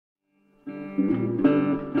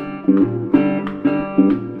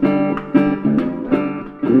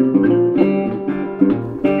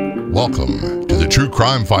Welcome to the True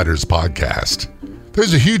Crime Fighters podcast.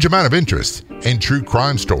 There's a huge amount of interest in true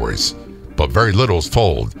crime stories, but very little is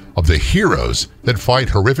told of the heroes that fight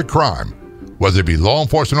horrific crime, whether it be law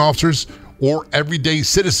enforcement officers or everyday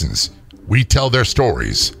citizens. We tell their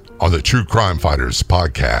stories on the True Crime Fighters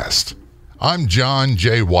podcast. I'm John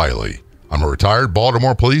J. Wiley. I'm a retired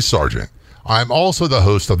Baltimore police sergeant. I'm also the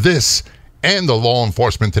host of this and the Law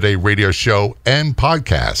Enforcement Today radio show and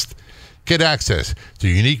podcast. Get access to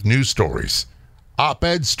unique news stories,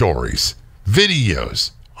 op-ed stories, videos,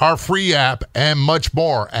 our free app, and much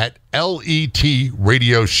more at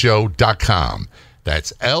letradioshow.com.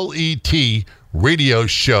 That's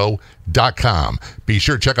letradioshow.com. Be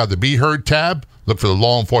sure to check out the Be Heard tab. Look for the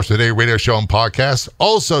Law Enforcement Today radio show and podcast.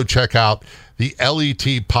 Also check out the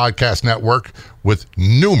LET Podcast Network with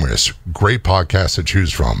numerous great podcasts to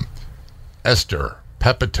choose from. Esther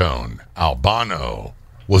Pepitone Albano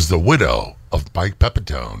was the widow of Mike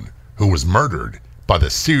Pepitone, who was murdered by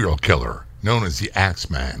the serial killer known as the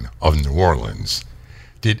Axeman of New Orleans.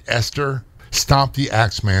 Did Esther stop the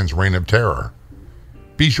Axeman's reign of terror?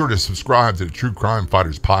 Be sure to subscribe to the True Crime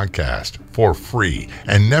Fighters podcast for free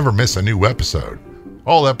and never miss a new episode.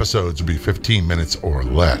 All episodes will be 15 minutes or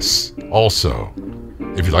less. Also,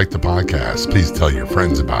 if you like the podcast, please tell your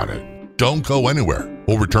friends about it. Don't go anywhere.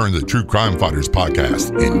 We'll return to the True Crime Fighters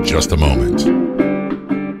podcast in just a moment.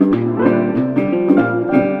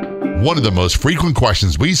 One of the most frequent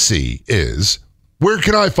questions we see is, where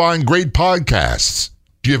can I find great podcasts?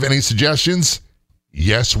 Do you have any suggestions?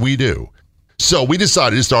 Yes, we do. So we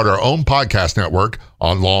decided to start our own podcast network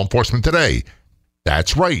on Law Enforcement Today.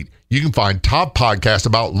 That's right. You can find top podcasts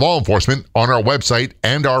about law enforcement on our website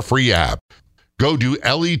and our free app. Go to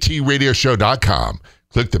letradioshow.com,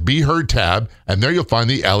 click the Be Heard tab, and there you'll find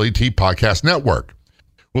the LET Podcast Network.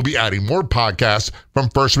 We'll be adding more podcasts from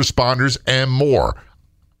first responders and more.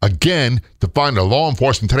 Again, to find the Law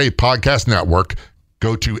Enforcement Today Podcast Network,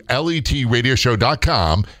 go to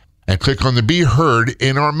letradioshow.com and click on the Be Heard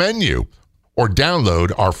in our menu, or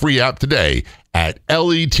download our free app today at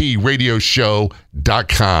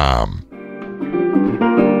letradioshow.com.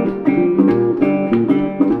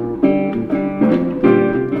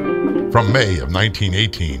 From May of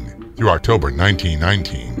 1918 through October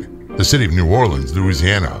 1919, the city of New Orleans,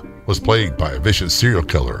 Louisiana, was plagued by a vicious serial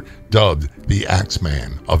killer dubbed the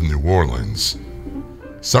Axeman of New Orleans.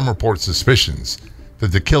 Some report suspicions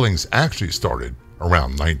that the killings actually started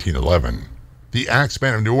around 1911. The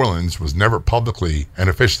Axeman of New Orleans was never publicly and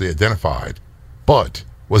officially identified, but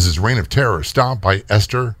was his reign of terror stopped by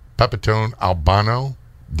Esther Pepitone Albano,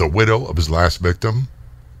 the widow of his last victim?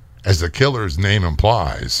 As the killer's name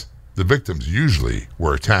implies, the victims usually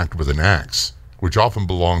were attacked with an axe, which often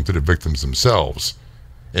belonged to the victims themselves.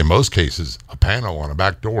 In most cases, a panel on a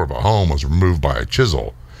back door of a home was removed by a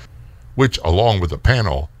chisel, which, along with the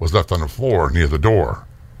panel, was left on the floor near the door.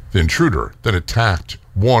 The intruder then attacked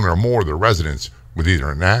one or more of the residents with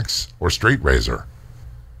either an axe or straight razor.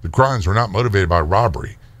 The crimes were not motivated by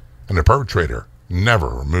robbery, and the perpetrator never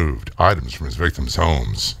removed items from his victims'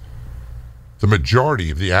 homes. The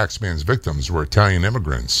majority of the Axeman's victims were Italian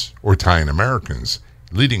immigrants or Italian Americans,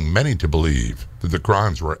 leading many to believe that the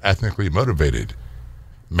crimes were ethnically motivated.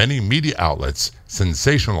 Many media outlets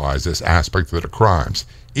sensationalized this aspect of the crimes,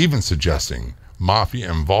 even suggesting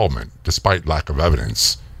mafia involvement despite lack of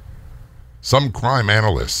evidence. Some crime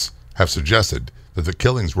analysts have suggested that the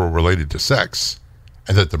killings were related to sex,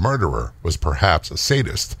 and that the murderer was perhaps a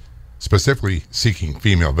sadist, specifically seeking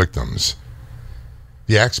female victims.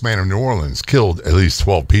 The Axeman of New Orleans killed at least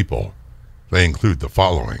 12 people. They include the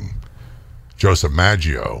following. Joseph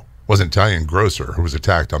Maggio was an Italian grocer who was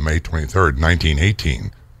attacked on May 23,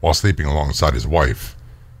 1918, while sleeping alongside his wife.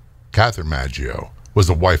 Catherine Maggio was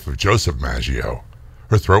the wife of Joseph Maggio.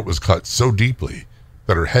 Her throat was cut so deeply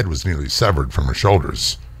that her head was nearly severed from her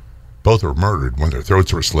shoulders. Both were murdered when their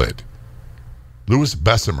throats were slit. Louis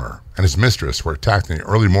Bessemer and his mistress were attacked in the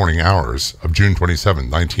early morning hours of June 27,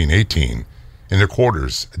 1918, in their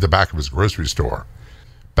quarters at the back of his grocery store.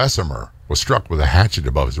 Bessemer was struck with a hatchet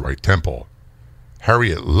above his right temple.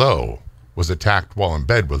 Harriet Lowe was attacked while in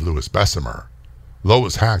bed with Louis Bessemer. Lowe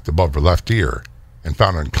was hacked above her left ear and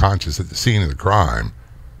found unconscious at the scene of the crime.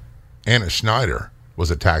 Anna Schneider was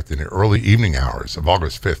attacked in the early evening hours of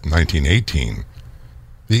August 5, 1918.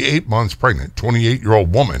 The 8 months pregnant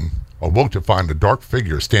 28-year-old woman awoke to find a dark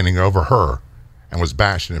figure standing over her and was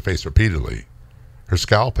bashed in the face repeatedly. Her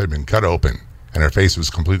scalp had been cut open and her face was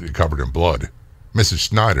completely covered in blood. Mrs.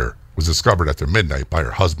 Schneider was discovered after midnight by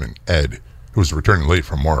her husband, Ed, who was returning late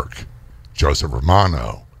from work. Joseph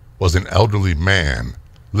Romano, was an elderly man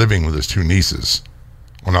living with his two nieces.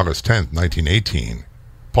 On August 10, 1918,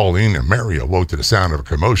 Pauline and Mary awoke to the sound of a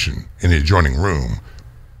commotion in the adjoining room.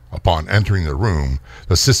 Upon entering the room,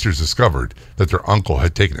 the sisters discovered that their uncle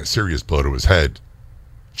had taken a serious blow to his head.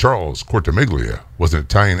 Charles Cortimiglia was an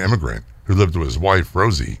Italian immigrant who lived with his wife,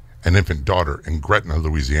 Rosie, and infant daughter in Gretna,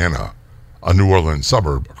 Louisiana, a New Orleans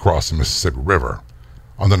suburb across the Mississippi River.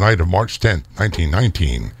 On the night of March 10,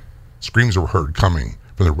 1919, screams were heard coming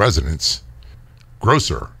from the residence.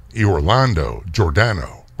 Grocer Orlando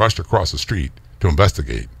Giordano rushed across the street to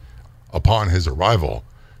investigate. Upon his arrival,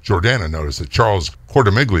 Giordano noticed that Charles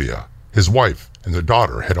Cortimiglia, his wife, and their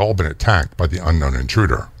daughter had all been attacked by the unknown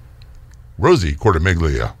intruder. Rosie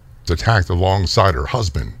Cortimiglia was attacked alongside her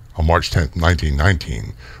husband on March 10,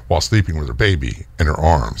 1919, while sleeping with her baby in her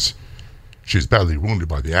arms. She was badly wounded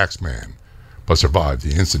by the Axeman, but survived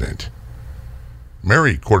the incident.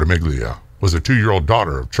 Mary Cortimiglia was a 2-year-old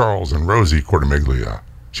daughter of Charles and Rosie Cortimiglia.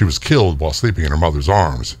 She was killed while sleeping in her mother's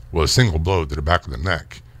arms with a single blow to the back of the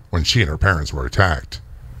neck when she and her parents were attacked.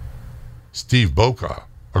 Steve Boca,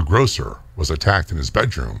 a grocer, was attacked in his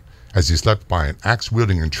bedroom as he slept by an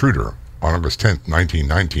axe-wielding intruder on August 10,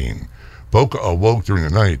 1919. Boca awoke during the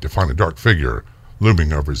night to find a dark figure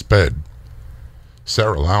looming over his bed.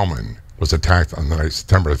 Sarah Lauman was attacked on the night of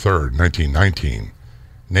September 3, 1919.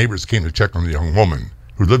 Neighbors came to check on the young woman,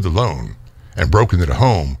 who lived alone, and broke into the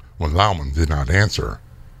home when Lauman did not answer.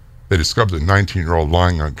 They discovered the 19-year-old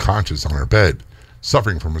lying unconscious on her bed,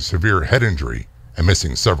 suffering from a severe head injury and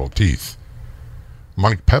missing several teeth.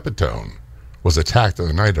 Mike Pepitone was attacked on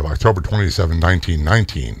the night of October 27,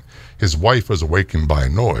 1919. His wife was awakened by a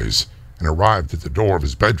noise and arrived at the door of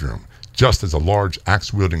his bedroom just as a large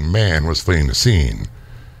axe-wielding man was fleeing the scene.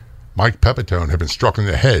 Mike Pepitone had been struck in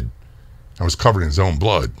the head and was covered in his own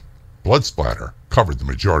blood. Blood splatter covered the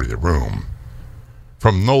majority of the room.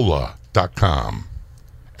 From NOLA.com,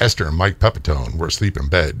 Esther and Mike Pepitone were asleep in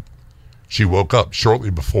bed. She woke up shortly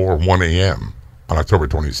before 1 a.m. on October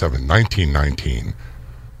 27, 1919,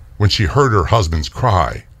 when she heard her husband's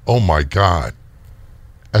cry, "Oh my God."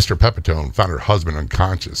 Esther Pepitone found her husband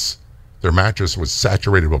unconscious. Their mattress was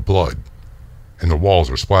saturated with blood, and the walls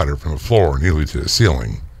were splattered from the floor nearly to the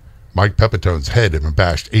ceiling. Mike Pepitone's head had been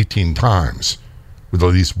bashed 18 times with at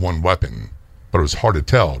least one weapon, but it was hard to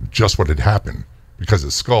tell just what had happened because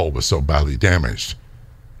his skull was so badly damaged.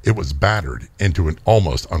 It was battered into an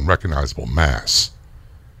almost unrecognizable mass.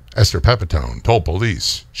 Esther Pepitone told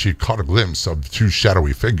police she caught a glimpse of 2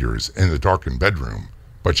 shadowy figures in the darkened bedroom,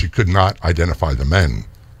 but she could not identify the men.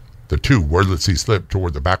 The 2 wordlessly slipped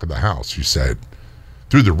toward the back of the house, she said,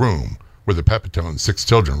 through the room where the Pepitone's 6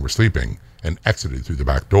 children were sleeping, and exited through the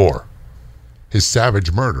back door. His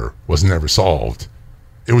savage murder was never solved.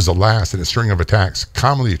 It was the last in a string of attacks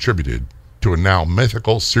commonly attributed to a now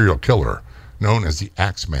mythical serial killer known as the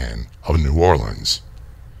Axeman of New Orleans.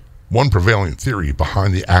 One prevailing theory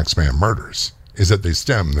behind the Axeman murders is that they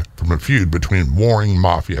stemmed from a feud between warring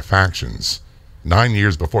mafia factions. 9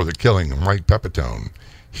 years before the killing of Mike Pepitone,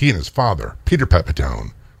 he and his father, Peter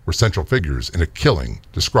Pepitone, were central figures in a killing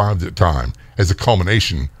described at the time as the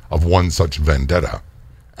culmination of one such vendetta.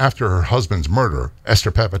 After her husband's murder,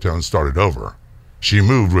 Esther Pepitone started over. She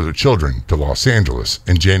moved with her children to Los Angeles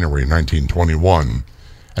in January 1921,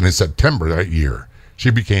 and in September that year, she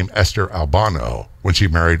became Esther Albano when she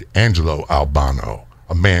married Angelo Albano,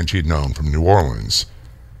 a man she had known from New Orleans.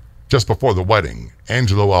 Just before the wedding,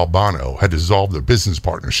 Angelo Albano had dissolved their business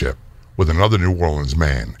partnership with another New Orleans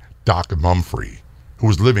man, Doc Mumphrey, who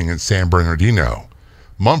was living in San Bernardino.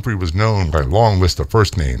 Mumphrey was known by a long list of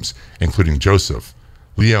first names, including Joseph,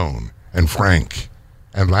 Leon, and Frank,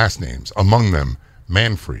 and last names, among them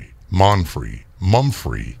Manfrey, Monfrey,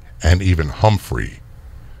 Mumfrey, and even Humphrey.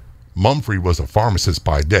 Mumphrey was a pharmacist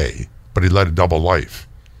by day, but he led a double life.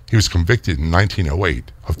 He was convicted in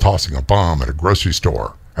 1908 of tossing a bomb at a grocery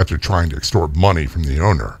store after trying to extort money from the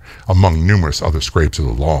owner, among numerous other scrapes of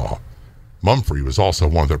the law. Mumphrey was also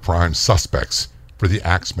one of the prime suspects for the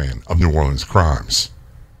Axeman of New Orleans crimes.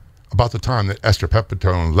 About the time that Esther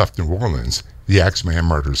Pepitone left New Orleans, the Axeman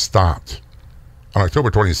murders stopped. On October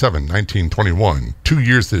 27, 1921, 2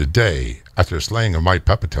 years to the day after the slaying of Mike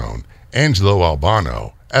Pepitone, Angelo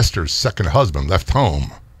Albano, Esther's second husband, left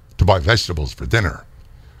home to buy vegetables for dinner,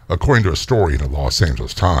 according to a story in the Los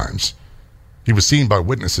Angeles Times. He was seen by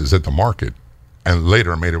witnesses at the market and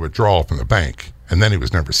later made a withdrawal from the bank, and then he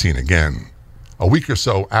was never seen again. A week or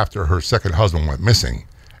so after her second husband went missing,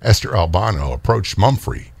 Esther Albano approached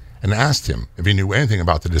Mumphrey and asked him if he knew anything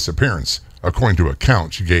about the disappearance, according to an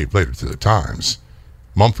account she gave later to the Times.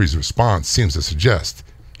 Mumphrey's response seems to suggest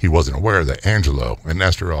He wasn't aware that Angelo and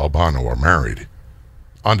Esther Albano were married.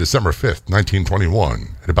 On December 5th,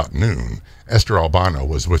 1921, at about noon, Esther Albano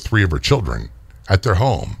was with 3 of her children at their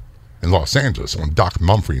home in Los Angeles when Doc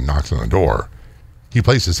Mumphrey knocked on the door. He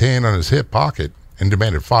placed his hand on his hip pocket and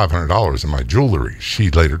demanded $500 in my jewelry, she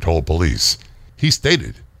later told police. He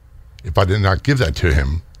stated, if I did not give that to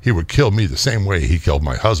him, he would kill me the same way he killed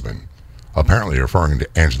my husband, apparently referring to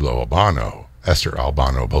Angelo Albano, Esther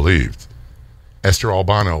Albano believed. Esther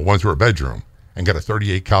Albano went to her bedroom and got a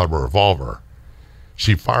 .38 caliber revolver.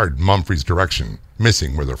 She fired in Mumphrey's direction,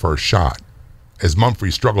 missing with her first shot. As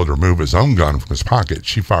Mumphrey struggled to remove his own gun from his pocket,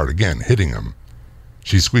 she fired again, hitting him.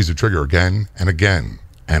 She squeezed the trigger again and again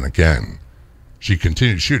and again. She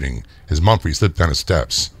continued shooting as Mumphrey slipped down the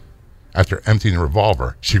steps. After emptying the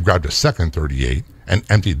revolver, she grabbed a second .38 and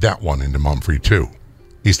emptied that one into Mumphrey too.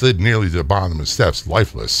 He slid nearly to the bottom of the steps,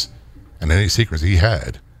 lifeless, and any secrets he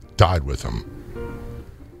had died with him.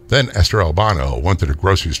 Then Esther Albano went to the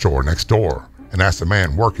grocery store next door and asked the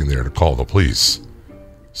man working there to call the police.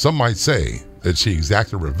 Some might say that she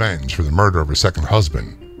exacted revenge for the murder of her second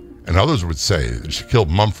husband, and others would say that she killed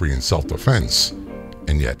Mumphrey in self-defense,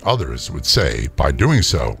 and yet others would say, by doing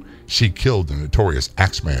so, she killed the notorious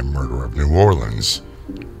Axeman murderer of New Orleans.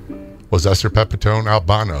 Was Esther Pepitone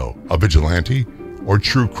Albano a vigilante or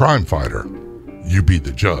true crime fighter? You be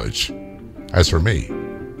the judge. As for me,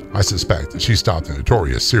 I suspect that she stopped the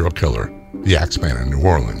notorious serial killer, the Axeman in New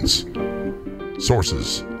Orleans.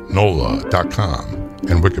 Sources, NOLA.com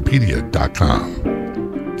and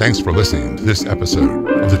Wikipedia.com. Thanks for listening to this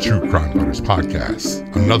episode of the True Crime Fighters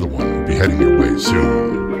podcast. Another one will be heading your way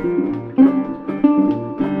soon.